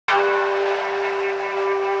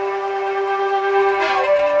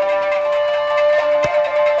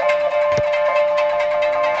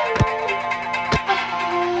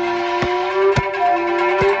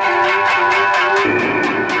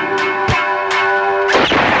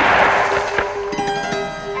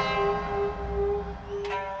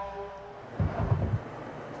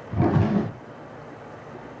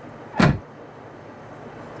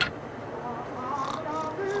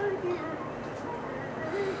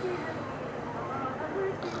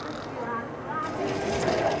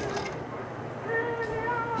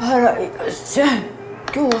あら、いらっしゃい。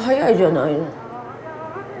今日は早いじゃないの。よ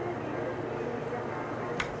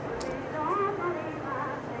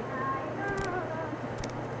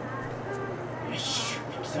し、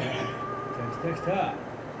来た来た。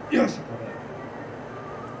よし、こ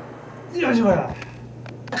れ。よし、ほら。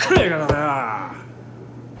これがだよ。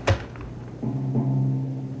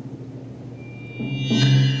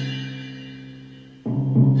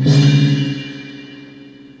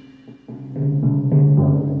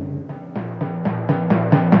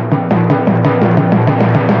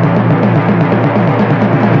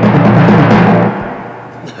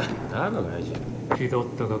気取っ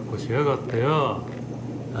た格好しやがってよ。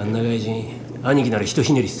あんな外人、兄貴ならひと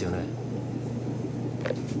ひねりっすよね。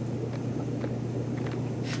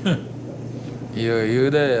余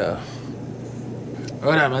裕だよ。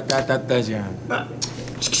ほら、また当たったじゃん。あ、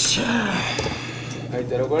ちくしょう。入っ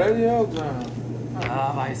たら怒られるよ、奥さん。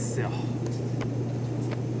やばいっすよ。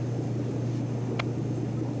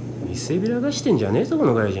見せびらかしてんじゃねえぞ、こ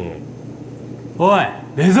の外人。おい、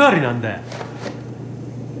目障りなんだよ。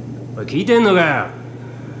おい、聞いてんのかよ。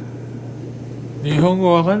日本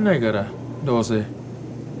語わかんないから、どうせ。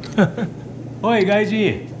おい、外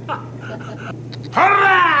人。ほ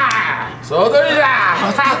ら総取りだ。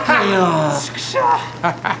またかよ。ちくしょう。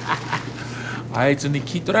あいつに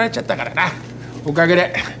聞い取られちゃったからな。おかげ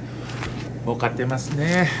で儲かってます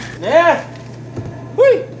ね。ねえ、ほ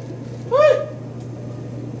いほい。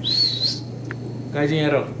外人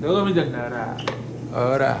野郎、どこ見てんだよ。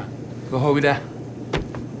ほら、ご褒美だ。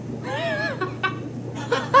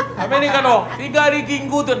アメリカのフィガリキン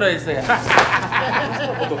グートのですよ。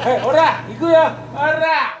ほら、行くよ。ほ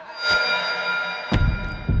ら。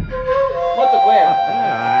もっと食えよ。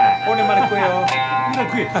骨まで食えよ。みんな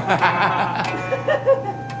食え。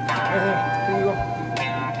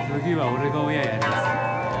次は俺が親やります。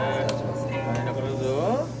大変なことだぞ。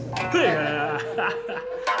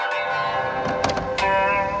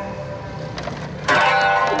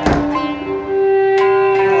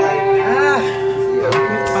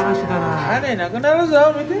金なくなる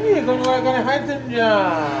ぞ。見てみ、このぐらい金入ってんじゃん。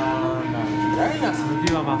なんだいな。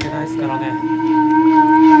次は負けないっすからね。や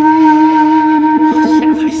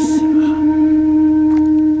ばいっすよ。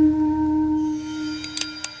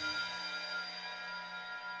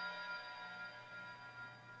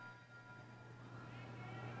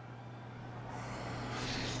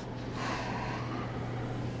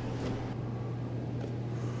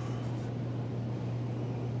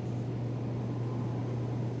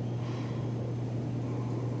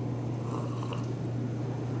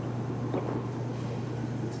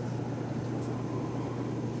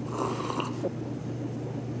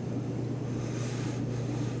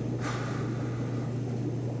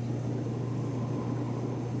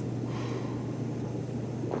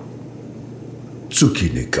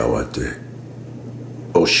月に代わって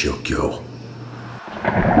お仕置きを。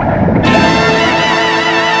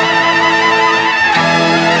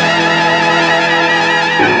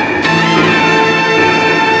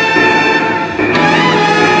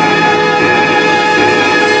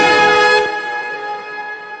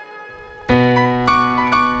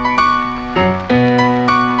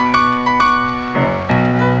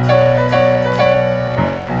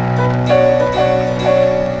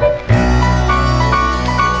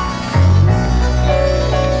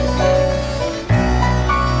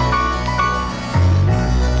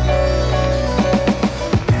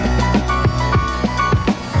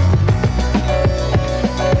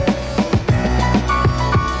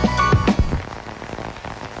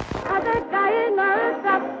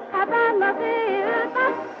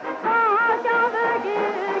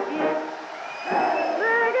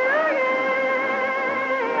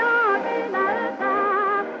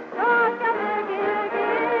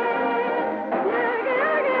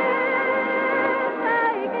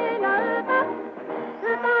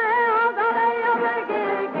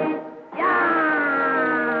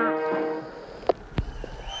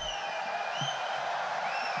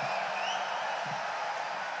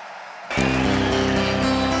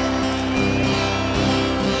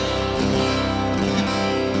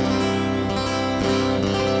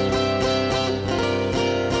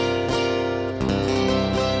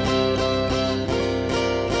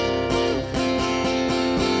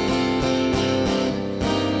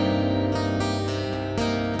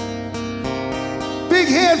Big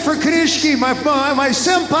hand for Kanishki, my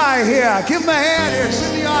senpai here. Give him a hand here. It's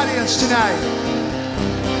in the audience tonight.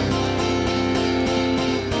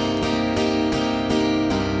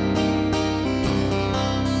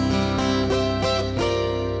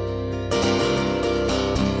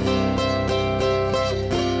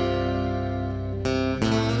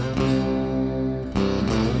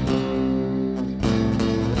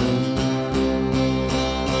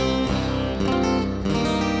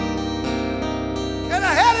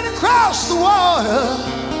 water,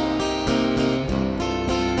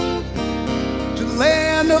 to the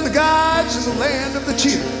land of the gods and the land of the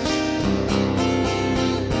tears.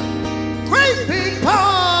 Great big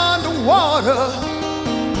pond of water,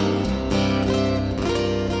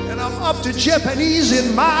 and I'm up to Japanese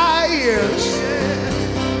in my ears.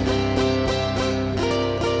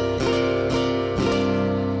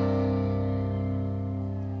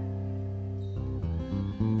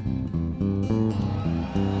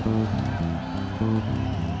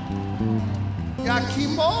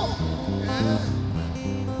 Yakimo, yeah.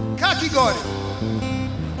 Kakigori,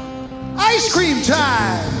 ice cream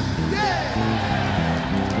time. Yeah.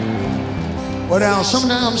 Well, now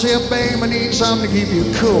sometimes say, babe, I need something to keep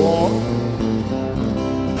you cool.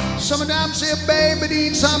 Sometimes say, babe, I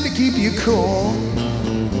need something to keep you cool.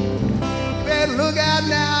 Better look out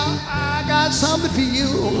now, I got something for you.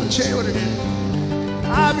 I'll tell you what it is.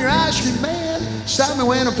 I'm your ice cream man, stop me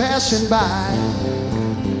when I'm passing by.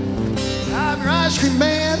 I'm your ice cream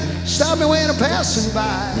man, stop me when I'm passing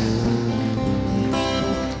by.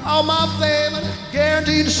 All my flavor,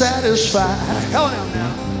 guaranteed to satisfy. Hell now.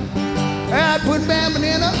 I'd put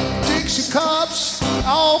banana, Dixie cups,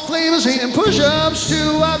 all flavors and push-ups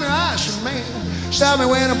too. I'm your ice cream man, stop me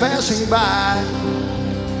when I'm passing by.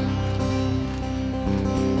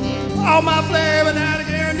 All my flavor now,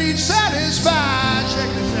 guaranteed to satisfy. Check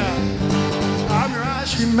this out. I'm your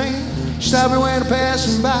ice cream man, stop me when I'm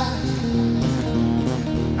passing by.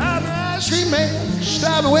 I'm your ice cream man,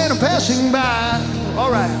 stop me when I'm passing by. All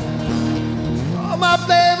right. All my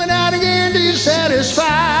flavor now to guarantee to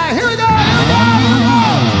satisfy. Here we go, here we go.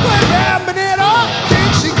 Put that banana,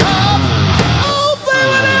 Dixie cup, all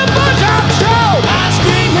flavor and push-ups too. Ice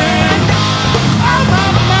cream man, I'm my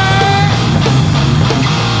man.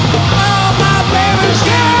 All my flavors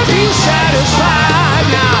guaranteed to satisfy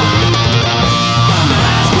now.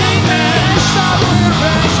 Ice cream man, stop me when I'm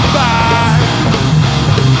passing by.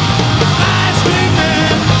 Ice cream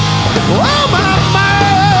man, oh my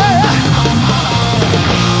man.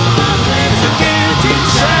 My flavors are guaranteed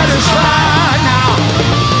to satisfy now.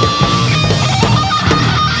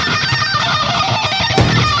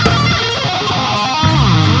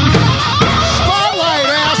 Spotlight,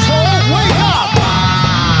 asshole, wake up!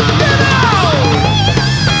 Get out!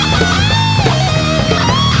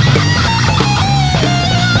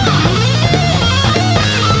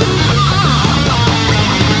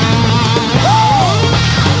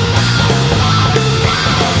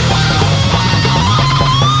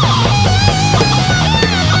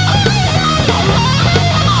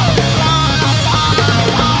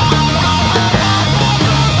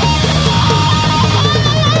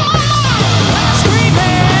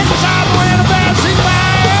 Screaming, stop when I'm passing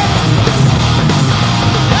by.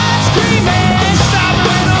 Screaming, stop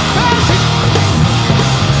when I'm passing.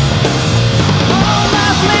 All my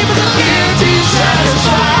flavors are guaranteed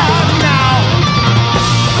satisfied now.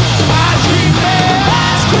 Ice cream man,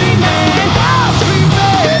 ice cream man, ice cream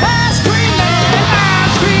man, ice cream man,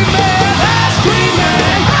 ice cream man, ice cream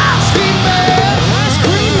man, ice cream man, ice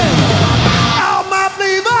cream man. All my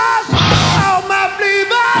flavors, all my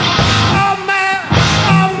flavors, all my,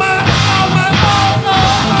 all my, all my, all my.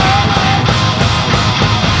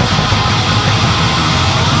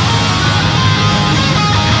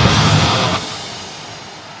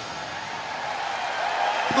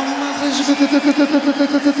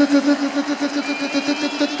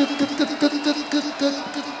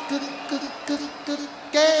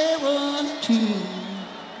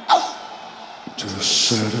 To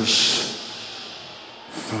satisfy.